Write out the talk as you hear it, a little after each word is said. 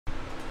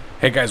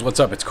Hey guys, what's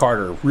up? It's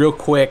Carter. Real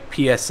quick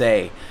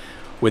PSA.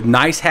 With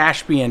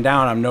Nicehash being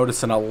down, I'm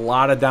noticing a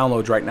lot of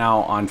downloads right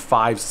now on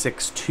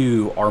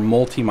 562, our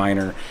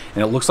Multiminer,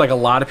 and it looks like a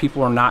lot of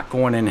people are not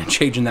going in and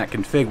changing that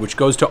config, which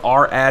goes to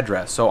our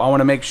address. So I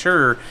want to make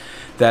sure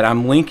that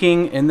I'm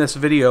linking in this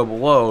video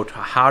below to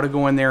how to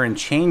go in there and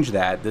change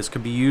that. This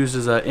could be used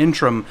as an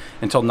interim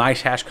until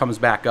Nicehash comes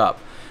back up.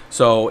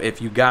 So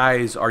if you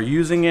guys are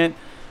using it,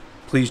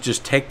 please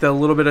just take the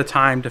little bit of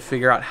time to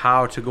figure out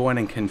how to go in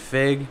and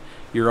config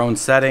your own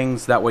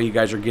settings. That way you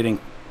guys are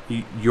getting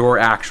your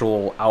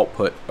actual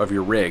output of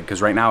your rig, because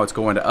right now it's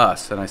going to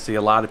us, and I see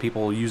a lot of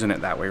people using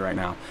it that way right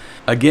now.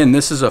 Again,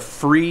 this is a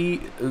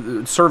free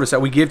service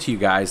that we give to you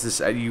guys.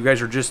 This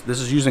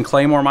is using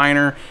Claymore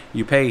Miner.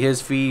 You pay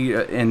his fee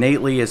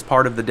innately as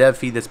part of the dev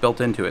fee that's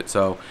built into it.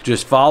 So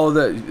just follow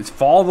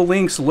the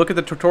links, look at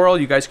the tutorial.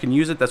 You guys can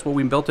use it. That's what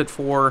we built it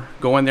for.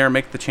 Go in there,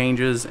 make the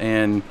changes,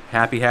 and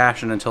happy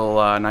hashing until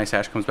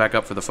Nicehash comes back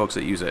up for the folks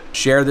that use it.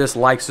 Share this,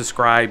 like,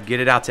 subscribe,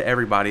 get it out to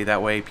everybody.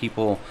 That way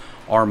people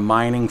are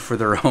mining for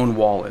their own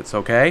wallets.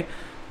 Okay,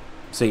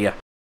 see ya.